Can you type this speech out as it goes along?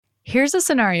Here's a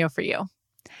scenario for you.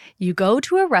 You go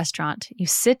to a restaurant, you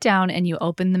sit down and you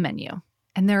open the menu,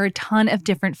 and there are a ton of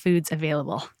different foods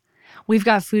available. We've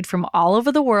got food from all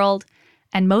over the world,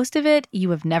 and most of it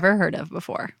you have never heard of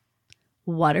before.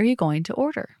 What are you going to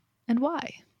order and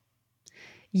why?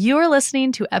 You are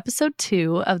listening to episode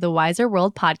 2 of the Wiser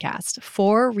World podcast,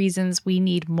 4 reasons we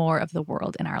need more of the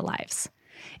world in our lives.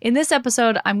 In this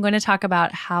episode, I'm going to talk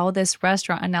about how this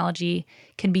restaurant analogy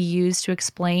can be used to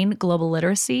explain global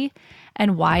literacy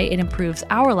and why it improves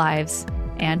our lives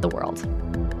and the world.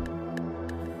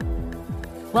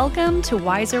 Welcome to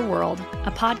Wiser World,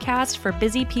 a podcast for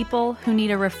busy people who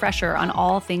need a refresher on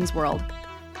all things world.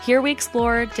 Here we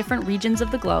explore different regions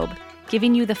of the globe,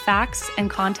 giving you the facts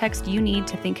and context you need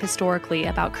to think historically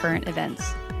about current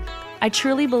events. I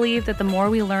truly believe that the more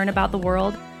we learn about the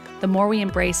world, the more we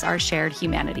embrace our shared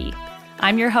humanity.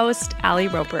 I'm your host, Allie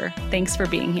Roper. Thanks for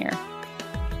being here.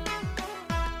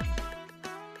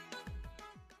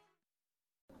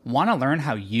 Want to learn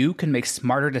how you can make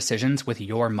smarter decisions with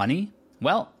your money?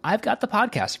 Well, I've got the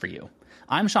podcast for you.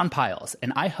 I'm Sean Piles,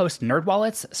 and I host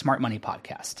NerdWallet's Smart Money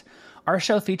Podcast. Our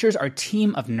show features our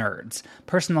team of nerds,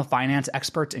 personal finance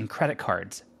experts in credit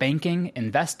cards, banking,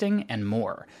 investing, and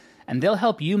more. And they'll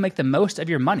help you make the most of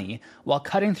your money while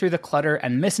cutting through the clutter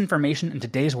and misinformation in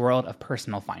today's world of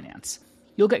personal finance.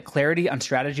 You'll get clarity on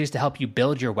strategies to help you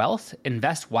build your wealth,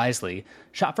 invest wisely,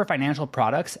 shop for financial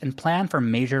products, and plan for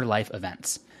major life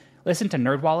events. Listen to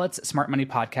NerdWallet's Smart Money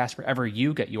Podcast wherever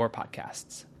you get your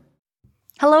podcasts.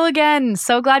 Hello again.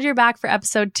 So glad you're back for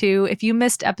episode 2. If you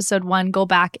missed episode 1, go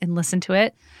back and listen to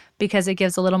it because it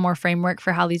gives a little more framework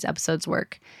for how these episodes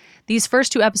work. These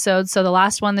first 2 episodes, so the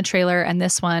last one, the trailer, and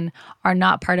this one are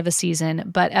not part of a season,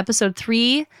 but episode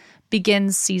 3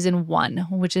 begins season 1,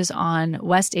 which is on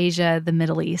West Asia, the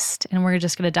Middle East, and we're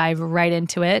just going to dive right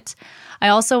into it. I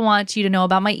also want you to know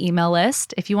about my email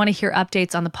list. If you want to hear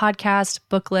updates on the podcast,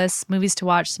 book lists, movies to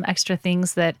watch, some extra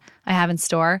things that I have in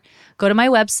store, go to my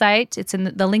website.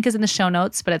 The link is in the show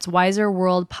notes, but it's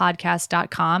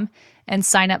wiserworldpodcast.com. and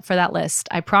sign up for that list.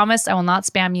 I promise I will not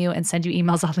spam you and send you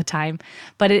emails all the time,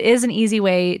 but it is an easy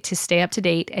way to stay up to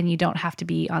date and you don't have to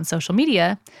be on social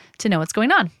media to know what's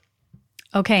going on.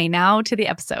 Okay, now to the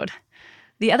episode.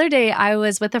 The other day, I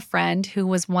was with a friend who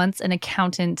was once an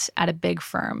accountant at a big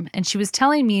firm, and she was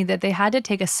telling me that they had to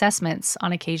take assessments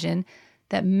on occasion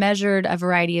that measured a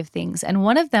variety of things, and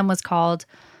one of them was called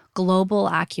global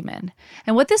acumen.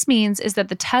 And what this means is that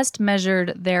the test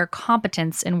measured their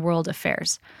competence in world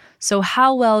affairs. So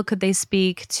how well could they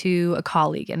speak to a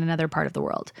colleague in another part of the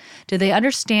world? Do they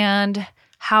understand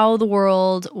how the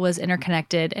world was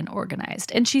interconnected and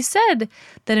organized? And she said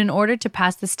that in order to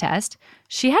pass this test,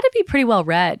 she had to be pretty well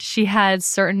read. She had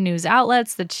certain news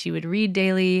outlets that she would read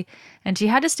daily, and she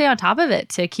had to stay on top of it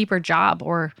to keep her job,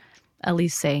 or at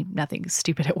least say nothing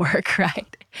stupid at work,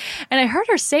 right? And I heard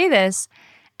her say this,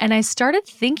 and I started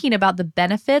thinking about the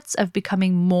benefits of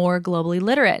becoming more globally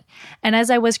literate. And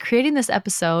as I was creating this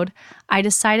episode, I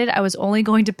decided I was only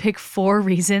going to pick 4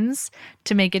 reasons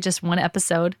to make it just one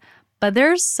episode. But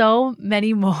there's so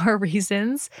many more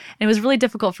reasons, and it was really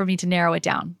difficult for me to narrow it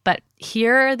down. But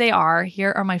here they are.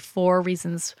 Here are my 4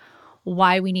 reasons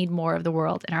why we need more of the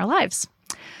world in our lives.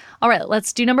 All right,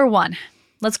 let's do number 1.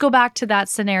 Let's go back to that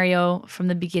scenario from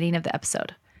the beginning of the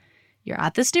episode. You're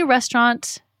at this new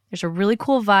restaurant. There's a really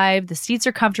cool vibe. The seats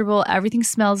are comfortable. Everything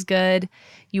smells good.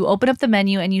 You open up the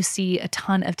menu and you see a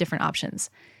ton of different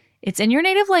options. It's in your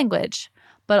native language,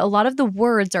 but a lot of the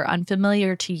words are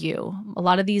unfamiliar to you. A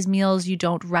lot of these meals you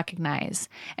don't recognize,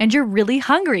 and you're really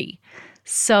hungry.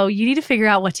 So you need to figure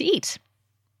out what to eat.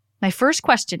 My first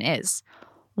question is,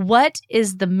 what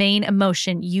is the main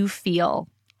emotion you feel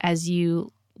as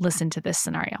you listen to this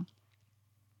scenario?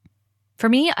 For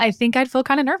me, I think I'd feel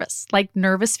kind of nervous, like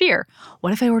nervous fear.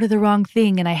 What if I order the wrong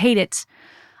thing and I hate it?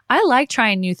 I like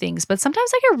trying new things, but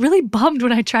sometimes I get really bummed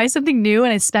when I try something new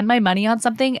and I spend my money on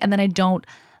something and then I don't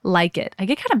like it. I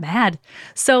get kind of mad.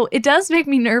 So it does make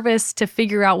me nervous to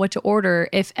figure out what to order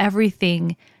if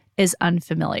everything is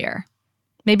unfamiliar.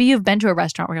 Maybe you've been to a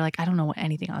restaurant where you're like, I don't know what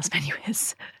anything on this menu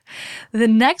is. The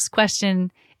next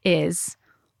question is,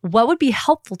 what would be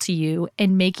helpful to you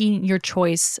in making your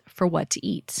choice for what to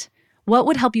eat? What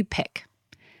would help you pick?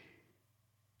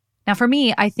 Now, for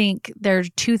me, I think there are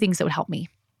 2 things that would help me.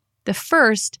 The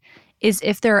first is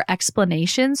if there are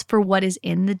explanations for what is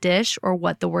in the dish or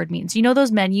what the word means. You know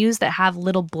those menus that have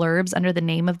little blurbs under the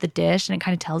name of the dish and it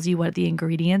kind of tells you what the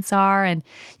ingredients are, and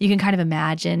you can kind of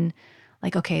imagine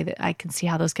like, okay, I can see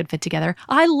how those could fit together.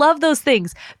 I love those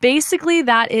things. Basically,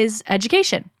 that is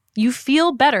education. You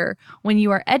feel better when you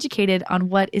are educated on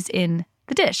what is in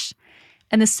the dish.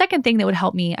 And the second thing that would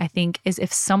help me, I think, is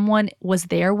if someone was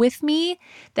there with me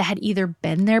that had either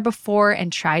been there before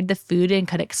and tried the food and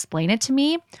could explain it to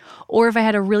me, or if I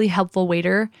had a really helpful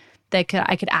waiter that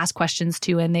I could ask questions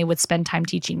to and they would spend time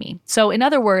teaching me. So in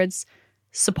other words,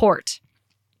 support.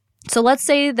 So let's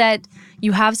say that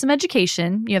you have some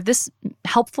education, you have this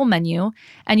helpful menu,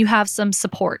 and you have some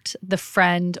support, the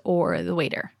friend or the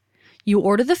waiter. You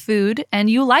order the food and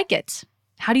you like it.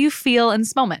 How do you feel in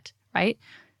this moment, right?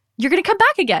 You're going to come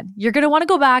back again. You're going to want to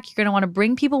go back. You're going to want to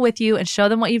bring people with you and show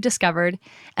them what you've discovered.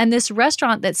 And this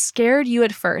restaurant that scared you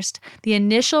at first, the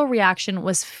initial reaction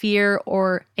was fear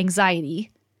or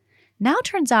anxiety, now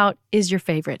turns out is your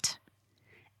favorite.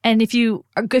 And if you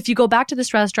go back to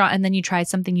this restaurant and then you try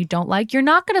something you don't like, you're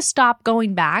not going to stop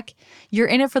going back. You're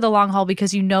in it for the long haul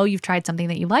because you know you've tried something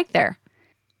that you like there.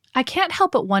 I can't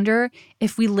help but wonder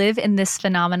if we live in this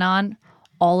phenomenon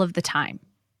all of the time.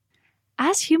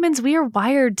 As humans, we are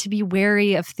wired to be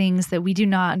wary of things that we do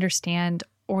not understand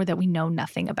or that we know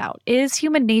nothing about. It is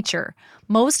human nature.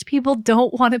 Most people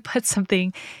don't want to put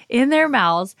something in their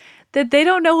mouths that they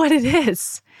don't know what it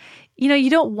is.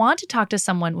 You don't want to talk to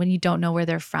someone when you don't know where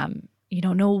they're from. You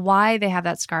don't know why they have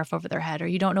that scarf over their head, or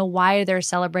you don't know why they're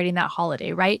celebrating that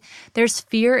holiday, right? There's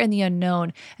fear in the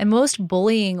unknown, and most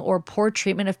bullying or poor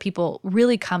treatment of people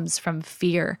really comes from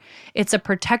fear. It's a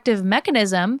protective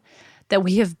mechanism that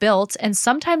we have built, and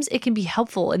sometimes it can be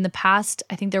helpful. In the past,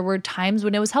 I think there were times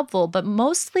when it was helpful, but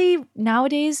mostly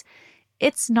nowadays,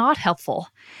 it's not helpful.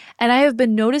 And I have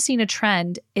been noticing a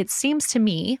trend, it seems to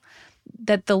me,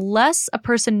 that the less a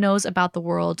person knows about the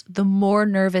world, the more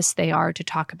nervous they are to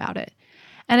talk about it.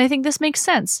 And I think this makes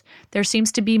sense. There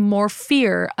seems to be more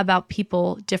fear about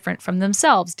people different from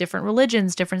themselves, different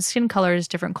religions, different skin colors,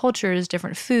 different cultures,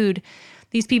 different food.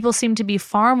 These people seem to be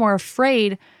far more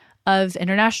afraid of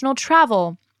international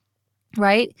travel,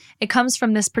 right? It comes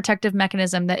from this protective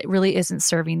mechanism that really isn't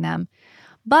serving them.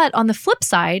 But on the flip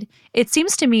side, it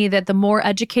seems to me that the more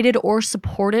educated or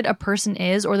supported a person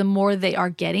is, or the more they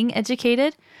are getting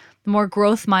educated, the more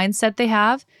growth mindset they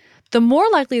have, the more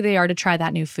likely they are to try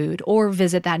that new food or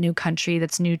visit that new country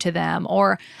that's new to them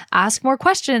or ask more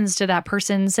questions to that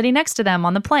person sitting next to them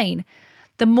on the plane.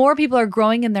 The more people are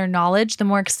growing in their knowledge, the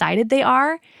more excited they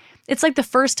are. It's like the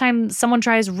first time someone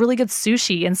tries really good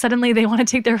sushi and suddenly they want to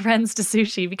take their friends to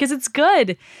sushi because it's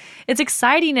good. It's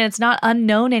exciting and it's not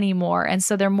unknown anymore. And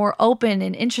so they're more open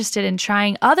and interested in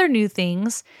trying other new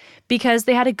things because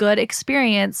they had a good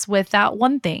experience with that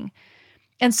one thing.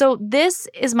 And so this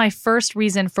is my first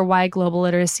reason for why global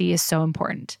literacy is so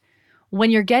important. When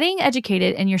you're getting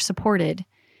educated and you're supported,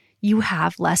 you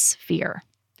have less fear.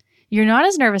 You're not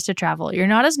as nervous to travel. You're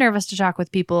not as nervous to talk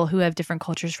with people who have different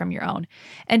cultures from your own.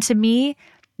 And to me,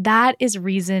 that is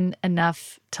reason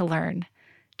enough to learn.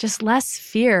 Just less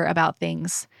fear about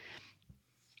things.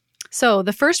 So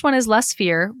the first one is less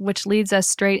fear, which leads us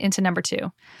straight into number 2,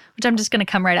 which I'm just going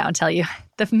to come right out and tell you.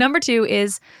 The number 2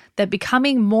 is that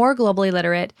becoming more globally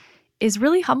literate is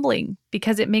really humbling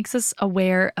because it makes us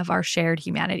aware of our shared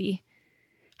humanity.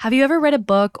 Have you ever read a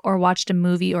book or watched a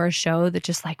movie or a show that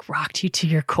just rocked you to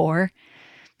your core?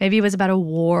 Maybe it was about a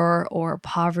war or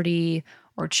poverty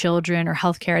or children or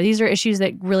healthcare. These are issues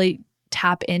that really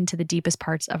tap into the deepest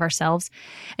parts of ourselves.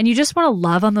 And you just want to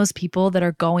love on those people that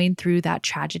are going through that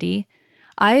tragedy.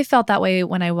 I felt that way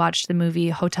when I watched the movie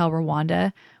Hotel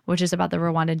Rwanda, which is about the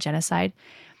Rwandan genocide.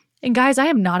 And guys, I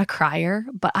am not a crier,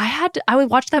 but I would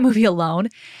watch that movie alone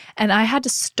and I had to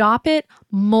stop it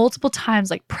multiple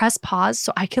times, press pause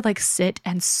so I could sit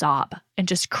and sob and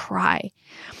just cry.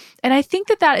 And I think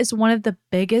that is one of the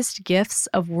biggest gifts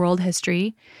of world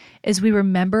history is we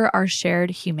remember our shared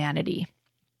humanity.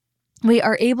 We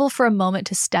are able for a moment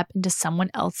to step into someone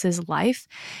else's life,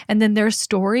 and then their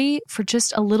story for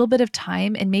just a little bit of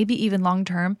time and maybe even long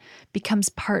term becomes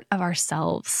part of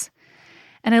ourselves.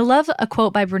 And I love a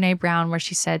quote by Brené Brown where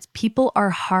she says, people are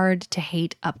hard to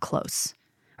hate up close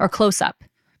or close up.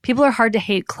 People are hard to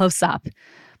hate close up.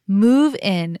 Move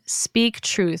in, speak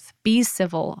truth, be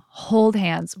civil, hold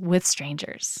hands with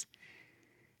strangers.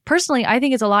 Personally, I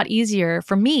think it's a lot easier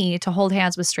for me to hold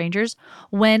hands with strangers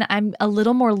when I'm a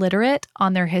little more literate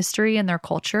on their history and their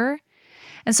culture.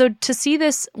 And so to see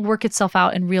this work itself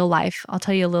out in real life, I'll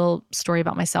tell you a little story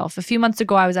about myself. A few months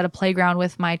ago, I was at a playground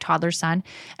with my toddler son,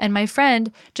 and my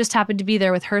friend just happened to be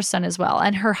there with her son as well,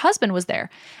 and her husband was there.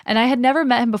 And I had never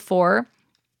met him before.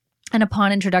 And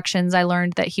upon introductions, I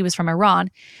learned that he was from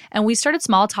Iran. And we started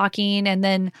small talking, and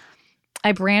then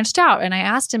I branched out and I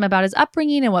asked him about his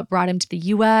upbringing and what brought him to the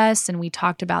US. And we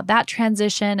talked about that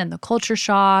transition and the culture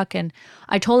shock. And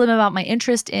I told him about my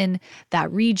interest in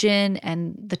that region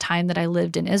and the time that I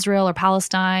lived in Israel or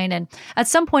Palestine. And at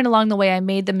some point along the way, I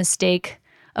made the mistake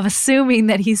of assuming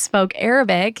that he spoke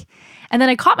Arabic. And then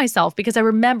I caught myself because I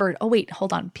remembered, oh, wait,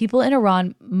 hold on. People in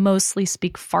Iran mostly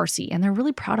speak Farsi, and they're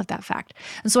really proud of that fact.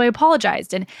 And so I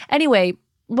apologized. And anyway,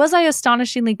 was I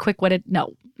astonishingly quick-witted?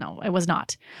 No, I was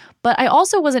not. But I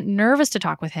also wasn't nervous to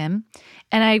talk with him,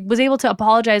 and I was able to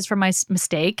apologize for my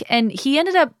mistake. And he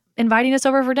ended up inviting us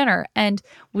over for dinner, and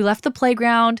we left the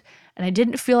playground, and I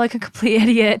didn't feel like a complete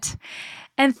idiot.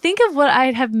 And think of what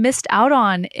I'd have missed out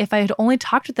on if I had only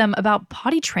talked with them about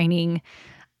potty training.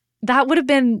 That would have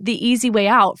been the easy way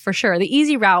out for sure. The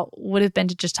easy route would have been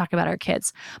to just talk about our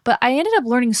kids. But I ended up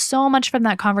learning so much from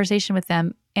that conversation with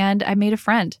them, and I made a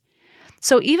friend.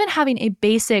 So even having a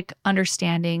basic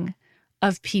understanding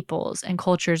of peoples and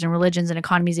cultures and religions and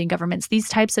economies and governments, these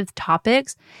types of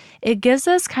topics, it gives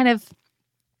us kind of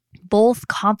both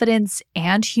confidence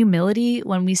and humility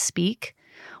when we speak.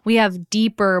 We have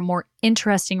deeper, more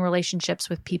interesting relationships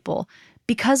with people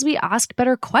because we ask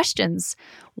better questions,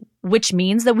 which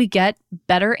means that we get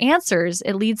better answers.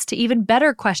 It leads to even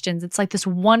better questions. It's like this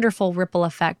wonderful ripple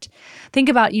effect. Think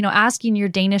about, asking your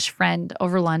Danish friend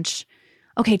over lunch,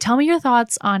 okay, tell me your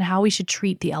thoughts on how we should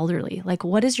treat the elderly. Like,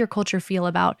 what does your culture feel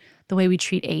about the way we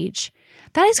treat age?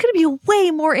 That is going to be a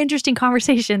way more interesting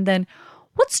conversation than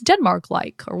what's Denmark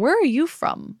like? Or where are you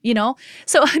from?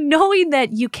 So knowing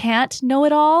that you can't know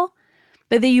it all,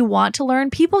 but that you want to learn,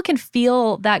 people can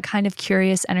feel that kind of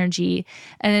curious energy.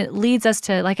 And it leads us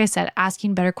to, like I said,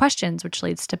 asking better questions, which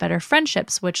leads to better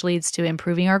friendships, which leads to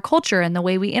improving our culture and the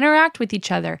way we interact with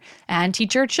each other and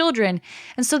teach our children.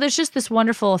 And so there's just this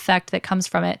wonderful effect that comes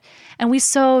from it. And we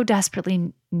so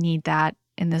desperately need that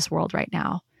in this world right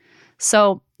now.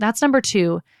 So that's number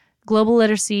 2. Global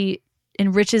literacy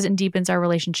enriches and deepens our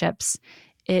relationships.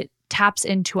 It taps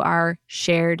into our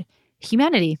shared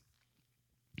humanity.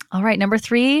 All right, number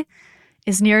 3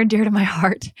 is near and dear to my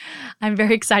heart. I'm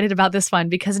very excited about this one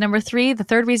because number 3, the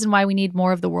third reason why we need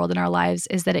more of the world in our lives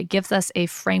is that it gives us a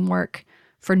framework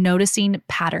for noticing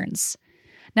patterns.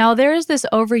 Now, there is this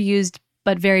overused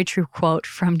but very true quote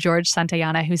from George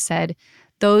Santayana who said,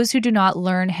 "Those who do not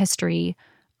learn history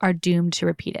are doomed to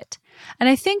repeat it." And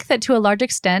I think that to a large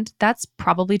extent, that's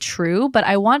probably true, but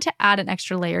I want to add an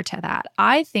extra layer to that.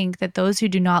 I think that those who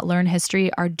do not learn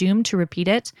history are doomed to repeat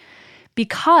it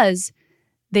because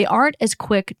they aren't as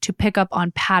quick to pick up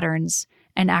on patterns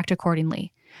and act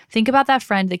accordingly. Think about that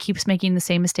friend that keeps making the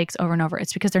same mistakes over and over.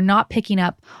 It's because they're not picking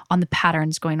up on the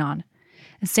patterns going on.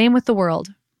 And same with the world.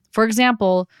 For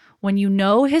example, when you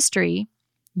know history,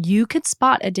 you could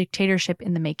spot a dictatorship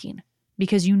in the making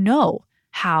because you know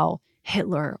how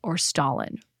Hitler or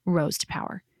Stalin rose to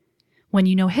power. When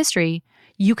you know history,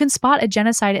 you can spot a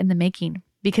genocide in the making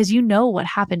because you know what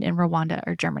happened in Rwanda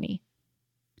or Germany.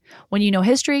 When you know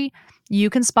history, you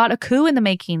can spot a coup in the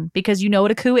making because you know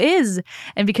what a coup is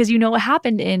and because you know what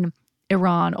happened in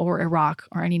Iran or Iraq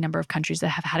or any number of countries that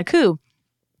have had a coup.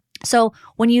 So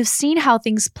when you've seen how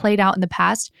things played out in the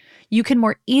past, you can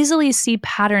more easily see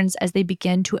patterns as they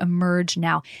begin to emerge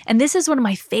now. And this is one of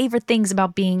my favorite things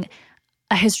about being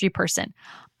a history person.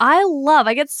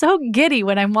 I get so giddy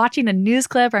when I'm watching a news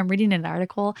clip or I'm reading an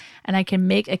article and I can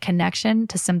make a connection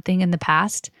to something in the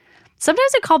past.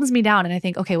 Sometimes it calms me down and I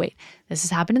think, okay, wait, this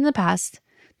has happened in the past.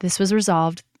 This was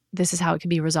resolved. This is how it can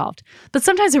be resolved. But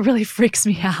sometimes it really freaks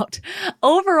me out.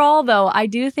 Overall, though, I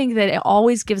do think that it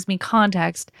always gives me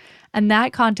context, and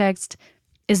that context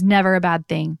is never a bad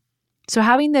thing. So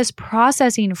having this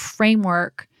processing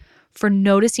framework for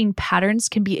noticing patterns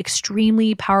can be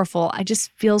extremely powerful. I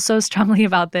just feel so strongly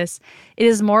about this. It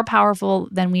is more powerful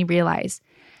than we realize.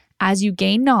 As you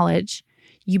gain knowledge,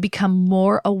 you become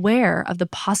more aware of the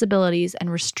possibilities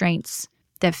and restraints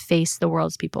that face the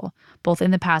world's people, both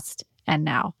in the past and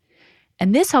now.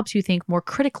 And this helps you think more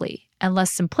critically and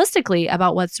less simplistically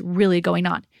about what's really going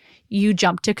on. You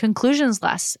jump to conclusions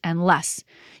less and less.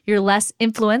 You're less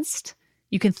influenced.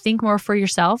 You can think more for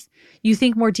yourself. You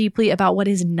think more deeply about what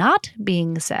is not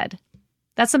being said.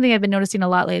 That's something I've been noticing a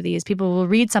lot lately is people will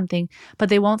read something, but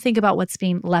they won't think about what's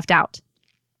being left out.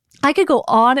 I could go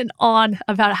on and on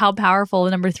about how powerful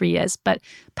number 3 is, but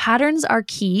patterns are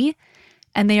key,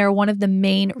 and they are one of the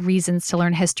main reasons to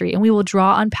learn history. And we will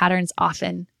draw on patterns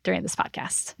often during this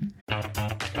podcast.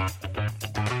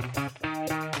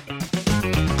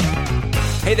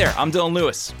 Hey there, I'm Dylan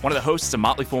Lewis, one of the hosts of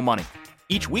Motley Fool Money.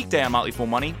 Each weekday on Motley Fool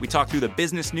Money, we talk through the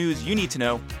business news you need to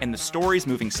know and the stories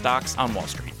moving stocks on Wall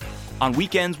Street. On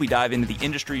weekends, we dive into the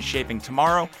industries shaping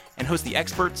tomorrow and host the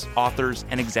experts, authors,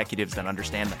 and executives that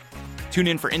understand them. Tune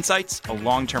in for insights, a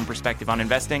long-term perspective on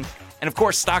investing, and of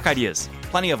course, stock ideas.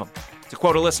 Plenty of them. To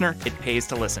quote a listener, it pays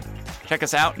to listen. Check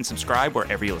us out and subscribe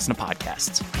wherever you listen to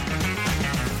podcasts.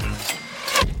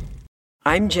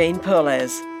 I'm Jane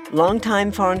Perlez,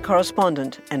 longtime foreign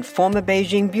correspondent and former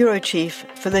Beijing bureau chief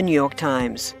for the New York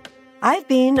Times. I've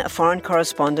been a foreign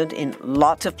correspondent in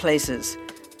lots of places: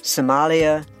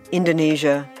 Somalia,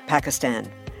 Indonesia,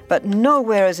 Pakistan, but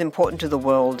nowhere as important to the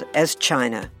world as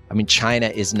China. I mean, China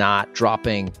is not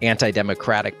dropping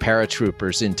anti-democratic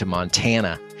paratroopers into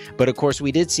Montana. But of course,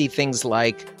 we did see things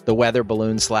like the weather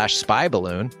balloon / spy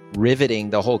balloon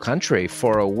riveting the whole country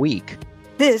for a week.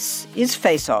 This is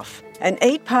Face Off, an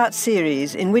 8-part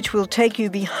series in which we'll take you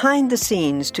behind the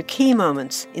scenes to key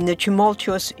moments in the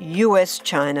tumultuous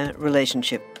U.S.-China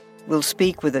relationship. We'll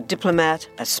speak with a diplomat,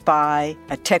 a spy,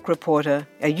 a tech reporter,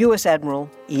 a U.S. admiral,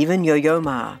 even Yo-Yo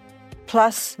Ma.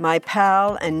 Plus, my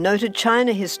pal and noted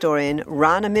China historian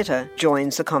Rana Mitter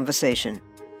joins the conversation.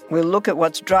 We'll look at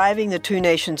what's driving the two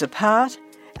nations apart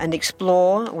and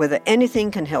explore whether anything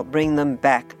can help bring them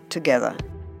back together.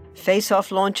 Face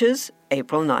Off launches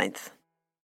April 9th.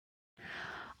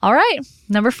 All right,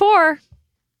 number 4.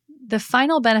 The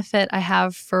final benefit I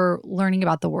have for learning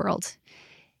about the world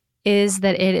is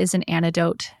that it is an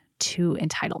antidote to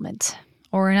entitlement.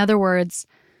 Or in other words,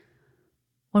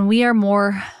 when we are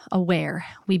more aware,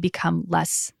 we become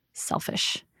less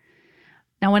selfish.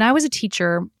 Now, when I was a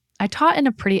teacher, I taught in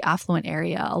a pretty affluent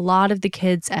area. A lot of the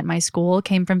kids at my school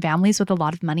came from families with a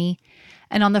lot of money.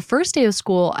 And on the first day of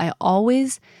school, I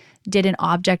always did an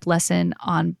object lesson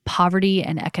on poverty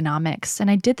and economics.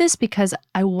 And I did this because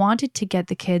I wanted to get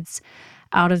the kids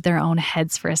out of their own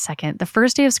heads for a second. The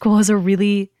first day of school is a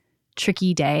really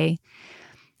tricky day.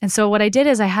 And so what I did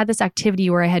is I had this activity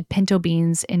where I had pinto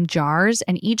beans in jars,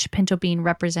 and each pinto bean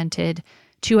represented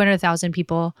 200,000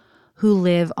 people who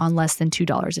live on less than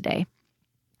 $2 a day.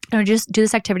 And I just do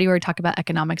this activity where I talk about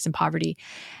economics and poverty.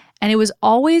 And it was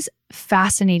always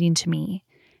fascinating to me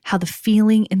how the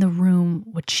feeling in the room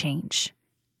would change.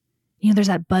 You know, there's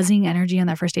that buzzing energy on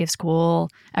that first day of school.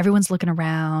 Everyone's looking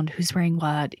around, who's wearing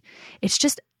what. It's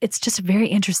just a very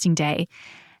interesting day.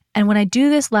 And when I do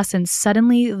this lesson,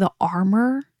 suddenly the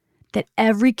armor that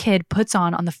every kid puts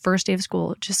on the first day of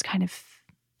school just kind of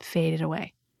faded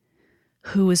away.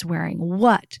 Who was wearing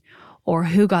what, or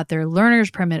who got their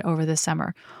learner's permit over the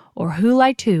summer, or who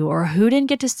liked who, or who didn't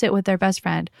get to sit with their best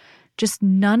friend. Just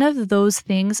none of those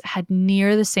things had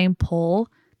near the same pull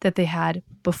that they had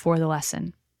before the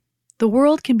lesson. The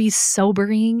world can be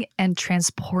sobering and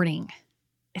transporting.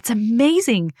 It's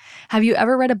amazing. Have you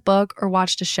ever read a book or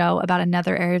watched a show about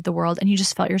another area of the world and you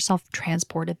just felt yourself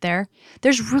transported there?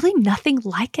 There's really nothing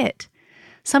like it.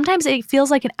 Sometimes it feels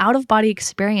like an out-of-body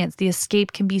experience. The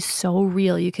escape can be so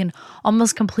real. You can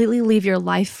almost completely leave your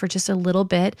life for just a little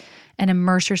bit and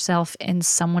immerse yourself in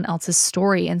someone else's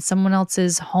story and someone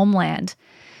else's homeland.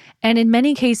 And in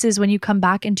many cases, when you come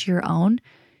back into your own,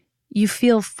 you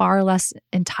feel far less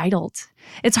entitled.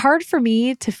 It's hard for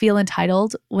me to feel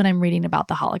entitled when I'm reading about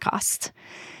the Holocaust.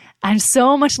 I'm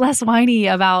so much less whiny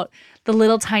about the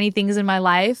little tiny things in my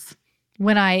life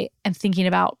when I am thinking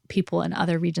about people in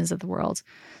other regions of the world.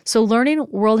 So learning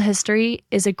world history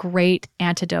is a great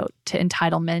antidote to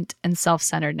entitlement and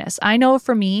self-centeredness. I know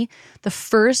for me, the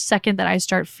first second that I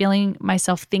start feeling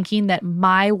myself thinking that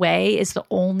my way is the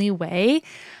only way,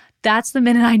 that's the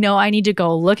minute I know I need to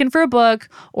go looking for a book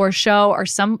or a show or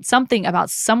something about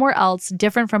somewhere else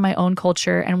different from my own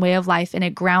culture and way of life, and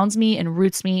it grounds me and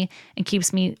roots me and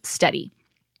keeps me steady.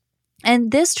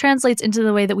 And this translates into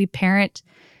the way that we parent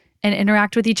and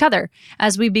interact with each other.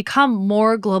 As we become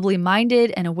more globally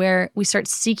minded and aware, we start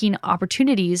seeking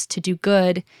opportunities to do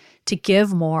good, to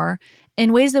give more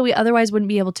in ways that we otherwise wouldn't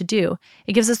be able to do.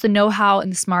 It gives us the know-how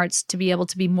and the smarts to be able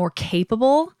to be more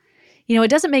capable. You know, it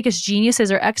doesn't make us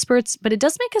geniuses or experts, but it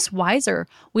does make us wiser.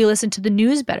 We listen to the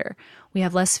news better. We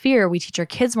have less fear. We teach our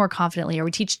kids more confidently, or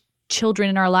we teach children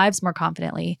in our lives more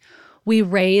confidently. We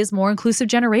raise more inclusive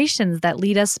generations that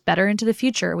lead us better into the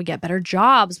future. We get better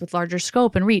jobs with larger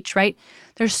scope and reach, right?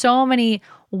 There's so many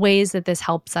ways that this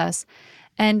helps us.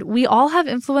 And we all have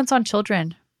influence on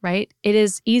children, right? It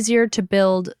is easier to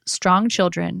build strong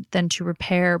children than to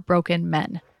repair broken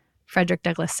men. Frederick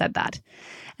Douglass said that.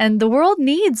 And the world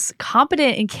needs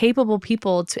competent and capable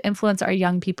people to influence our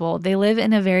young people. They live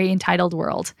in a very entitled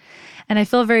world. And I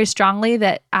feel very strongly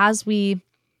that as we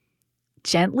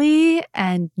gently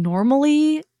and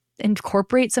normally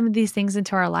incorporate some of these things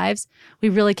into our lives, we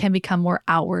really can become more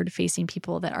outward-facing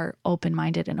people that are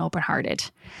open-minded and open-hearted.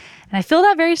 And I feel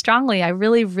that very strongly. I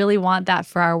really, really want that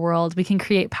for our world. We can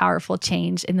create powerful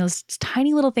change in those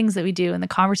tiny little things that we do, in the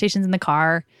conversations in the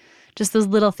car, just those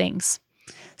little things.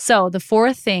 So the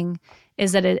fourth thing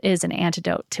is that it is an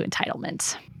antidote to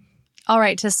entitlement. All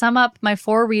right, to sum up my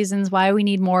 4 reasons why we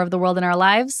need more of the world in our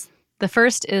lives, the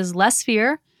first is less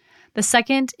fear. The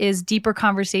second is deeper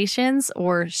conversations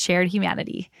or shared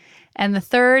humanity. And the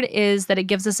third is that it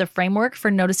gives us a framework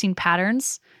for noticing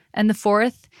patterns. And the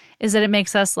fourth is that it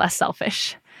makes us less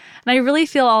selfish. And I really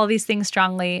feel all of these things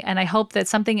strongly, and I hope that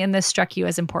something in this struck you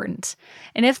as important.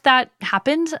 And if that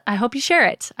happened, I hope you share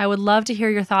it. I would love to hear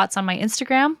your thoughts on my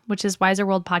Instagram, which is Wiser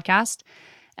World Podcast.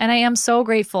 And I am so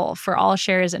grateful for all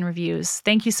shares and reviews.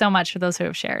 Thank you so much for those who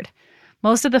have shared.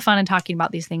 Most of the fun in talking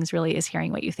about these things really is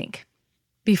hearing what you think.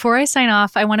 Before I sign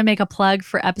off, I want to make a plug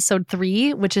for episode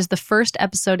 3, which is the first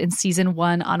episode in season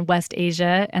 1 on West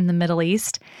Asia and the Middle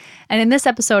East. And in this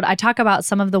episode, I talk about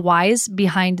some of the whys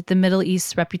behind the Middle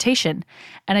East's reputation.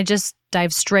 And I just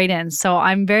dive straight in. So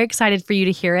I'm very excited for you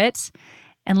to hear it.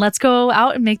 And let's go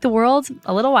out and make the world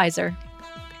a little wiser.